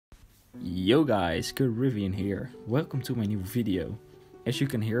Yo guys, Keralis here. Welcome to my new video. As you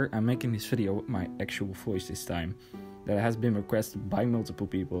can hear, I'm making this video with my actual voice this time. That has been requested by multiple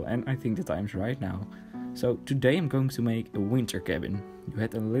people and I think the time's right now. So today I'm going to make a winter cabin. You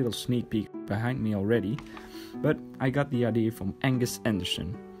had a little sneak peek behind me already, but I got the idea from Angus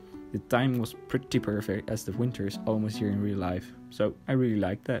Anderson. The time was pretty perfect as the winter is almost here in real life, so I really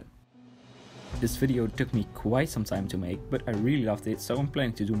liked that. This video took me quite some time to make, but I really loved it, so I'm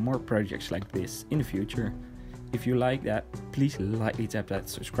planning to do more projects like this in the future. If you like that, please lightly tap that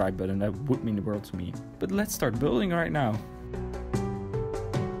subscribe button, that would mean the world to me. But let's start building right now.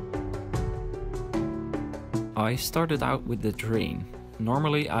 I started out with the terrain.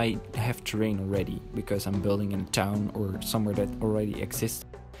 Normally I have terrain already, because I'm building in a town or somewhere that already exists.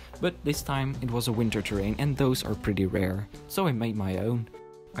 But this time it was a winter terrain and those are pretty rare, so I made my own.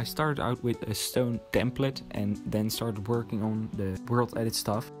 I started out with a stone template and then started working on the world edit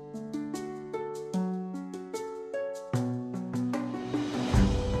stuff.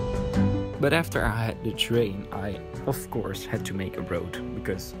 But after I had the terrain, I of course had to make a road,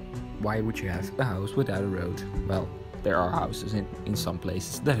 because why would you have a house without a road? Well, there are houses in some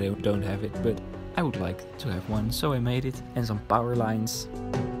places that don't have it, but I would like to have one, so I made it, and some power lines.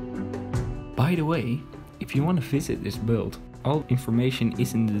 By the way, if you want to visit this build, all information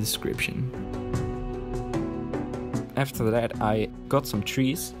is in the description. After that I got some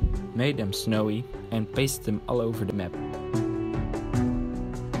trees, made them snowy and pasted them all over the map.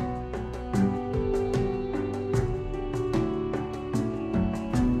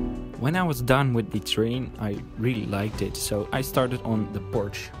 When I was done with the terrain, I really liked it, so I started on the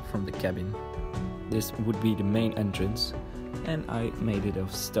porch from the cabin. This would be the main entrance, and I made it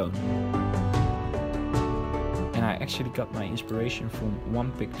of stone. And I actually got my inspiration from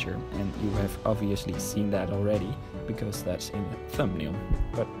one picture, and you have obviously seen that already because that's in the thumbnail,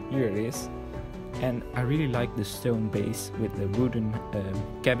 but here it is. And I really like the stone base with the wooden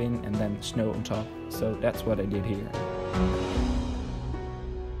cabin and then snow on top, so that's what I did here.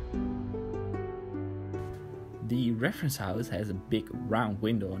 The reference house has a big round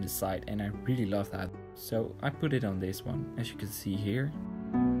window on the side and I really love that, so I put it on this one, as you can see here.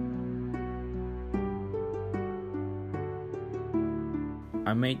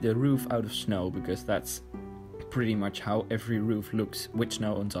 I made the roof out of snow because that's pretty much how every roof looks with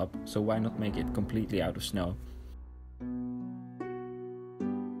snow on top, so why not make it completely out of snow?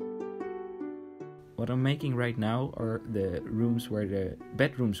 What I'm making right now are the rooms where the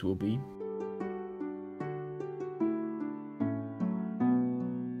bedrooms will be.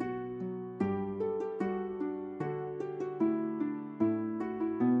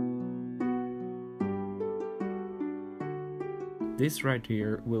 This right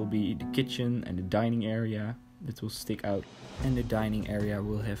here will be the kitchen and the dining area that will stick out, and the dining area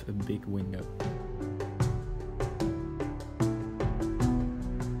will have a big window.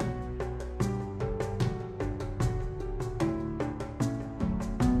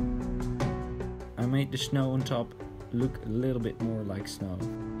 I made the snow on top look a little bit more like snow.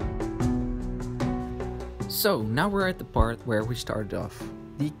 So now we're at the part where we started off,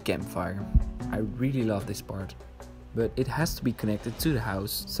 the campfire. I really love this part. But it has to be connected to the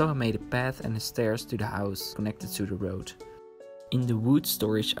house, so I made a path and the stairs to the house connected to the road. In the wood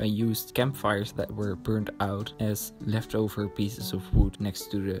storage I used campfires that were burnt out as leftover pieces of wood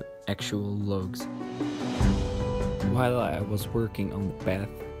next to the actual logs. While I was working on the path,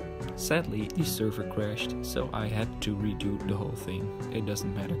 sadly the server crashed, so I had to redo the whole thing. It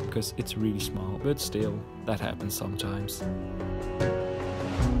doesn't matter because it's really small, but still, that happens sometimes.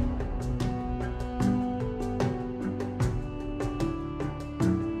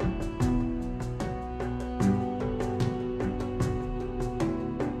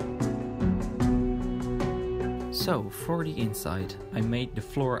 So for the inside, I made the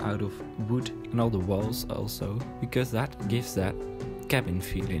floor out of wood and all the walls also, because that gives that cabin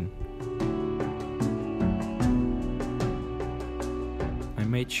feeling. I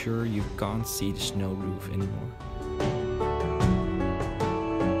made sure you can't see the snow roof anymore.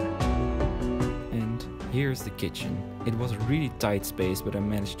 And here's the kitchen. It was a really tight space, but I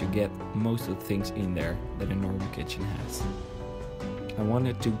managed to get most of the things in there that a normal kitchen has. I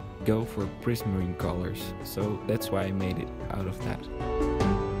wanted to go for prismarine colors, so that's why I made it out of that.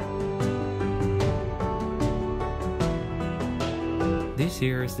 This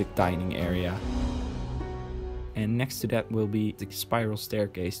here is the dining area, and next to that will be the spiral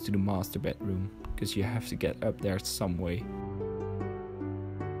staircase to the master bedroom, because you have to get up there some way.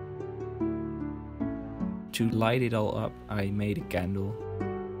 To light it all up, I made a candle.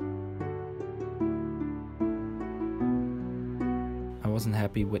 wasn't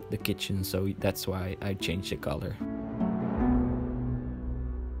happy with the kitchen, so that's why I changed the color.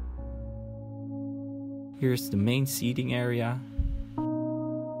 Here's the main seating area.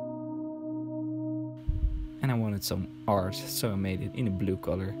 And I wanted some art, so I made it in a blue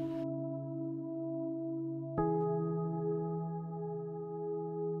color.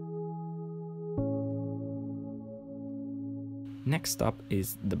 Next up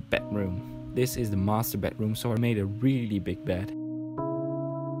is the bedroom. This is the master bedroom, so I made a really big bed.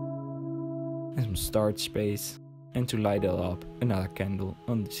 And some storage space. And to light it up, another candle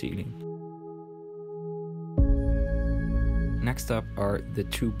on the ceiling. Next up are the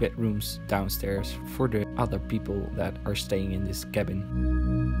 2 bedrooms downstairs for the other people that are staying in this cabin.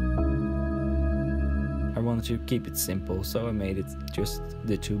 I wanted to keep it simple, so I made it just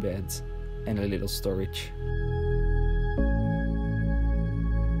the 2 beds and a little storage.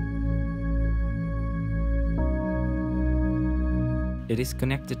 It is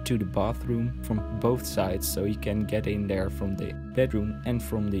connected to the bathroom from both sides, so you can get in there from the bedroom and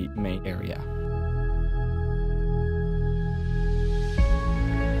from the main area.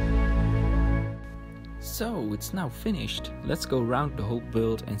 So it's now finished. Let's go around the whole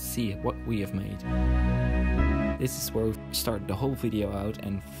build and see what we have made. This is where we start the whole video out,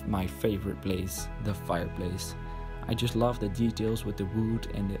 and my favorite place, the fireplace. I just love the details with the wood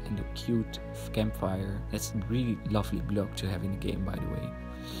and the cute campfire. That's a really lovely block to have in the game, by the way.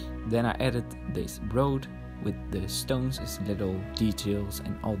 Then I added this road with the stones as little details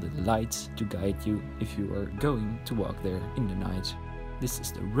and all the lights to guide you if you are going to walk there in the night. This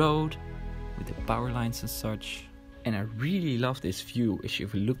is the road with the power lines and such. And I really love this view as you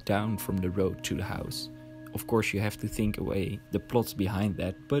look down from the road to the house. Of course you have to think away the plots behind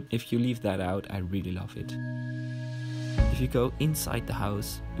that, but if you leave that out, I really love it. If you go inside the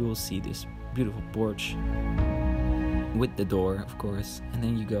house, you will see this beautiful porch with the door, of course, and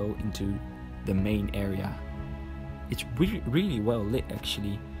then you go into the main area. It's really well lit,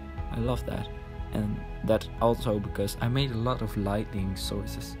 actually. I love that. And that also because I made a lot of lighting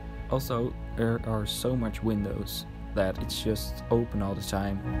sources. Also, there are so much windows that it's just open all the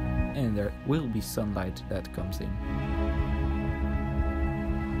time, and there will be sunlight that comes in.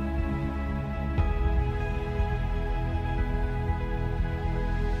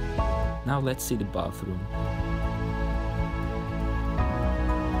 Now let's see the bathroom.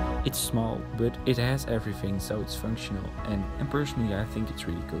 It's small, but it has everything, so it's functional, and personally I think it's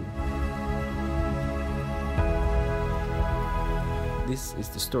really cool. This is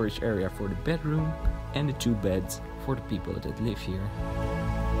the storage area for the bedroom and the 2 beds for the people that live here.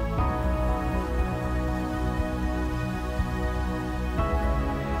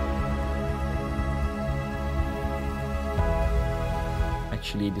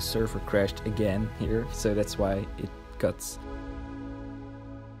 Actually, the server crashed again here, so that's why it cuts.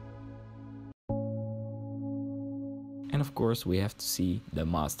 And of course we have to see the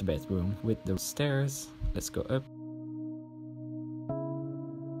master bedroom with the stairs. Let's go up.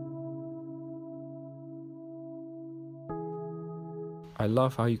 I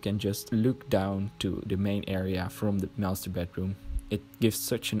love how you can just look down to the main area from the master bedroom. It gives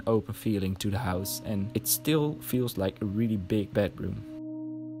such an open feeling to the house, and it still feels like a really big bedroom.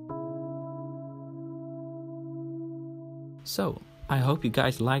 So, I hope you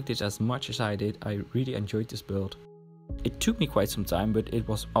guys liked it as much as I did. I really enjoyed this build. It took me quite some time, but it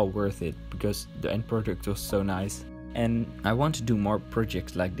was all worth it because the end product was so nice. And I want to do more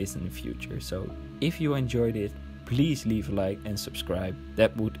projects like this in the future. So, if you enjoyed it, please leave a like and subscribe.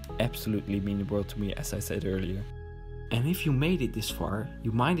 That would absolutely mean the world to me, as I said earlier. And if you made it this far,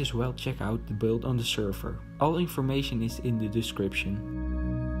 you might as well check out the build on the server. All information is in the description.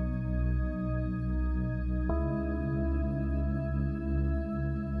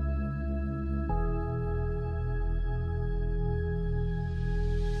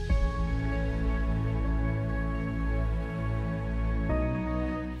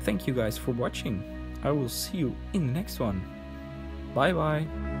 Thank you guys for watching. I will see you in the next one. Bye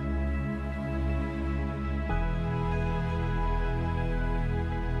bye.